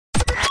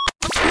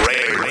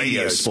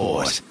Radio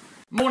Sport.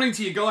 Morning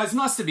to you guys,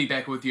 nice to be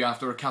back with you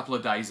after a couple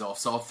of days off.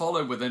 So I've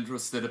followed with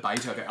interest the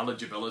debate over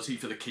eligibility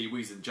for the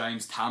Kiwis and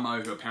James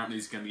Tamou, who apparently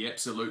is going to be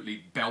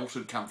absolutely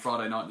belted come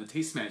Friday night in the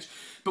test match.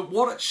 But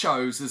what it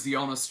shows is the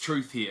honest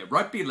truth here.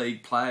 Rugby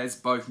league players,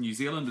 both New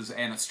Zealanders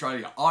and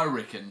Australia, I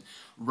reckon,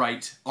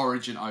 rate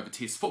Origin over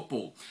Test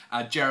football.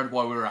 Jared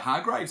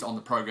Wairua-Hargreaves on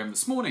the program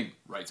this morning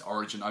rates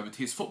Origin over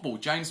Test football.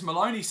 James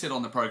Maloney said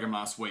on the program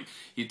last week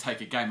he'd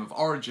take a game of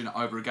Origin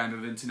over a game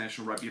of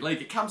International Rugby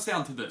League. It comes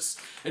down to this.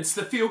 It's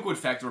the feel-good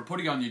factor of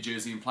putting on your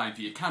jersey and playing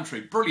for your country.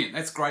 Brilliant,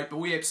 that's great, but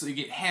we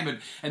absolutely get hammered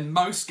in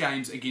most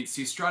games against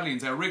the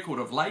Australians. Our record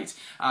of late,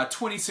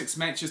 26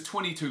 matches,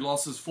 22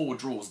 losses, 4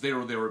 draws, there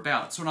or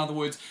thereabouts. So in other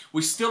words,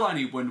 we still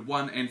only win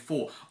 1 and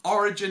 4.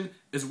 Origin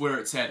is where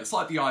it's at. It's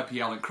like the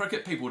IPL in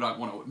cricket. People don't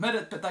want to admit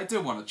it, but they do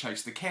want to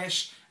chase the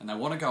cash and they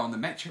want to go on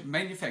the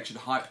manufactured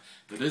hype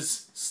that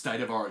is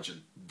State of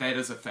Origin. That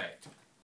is a fact.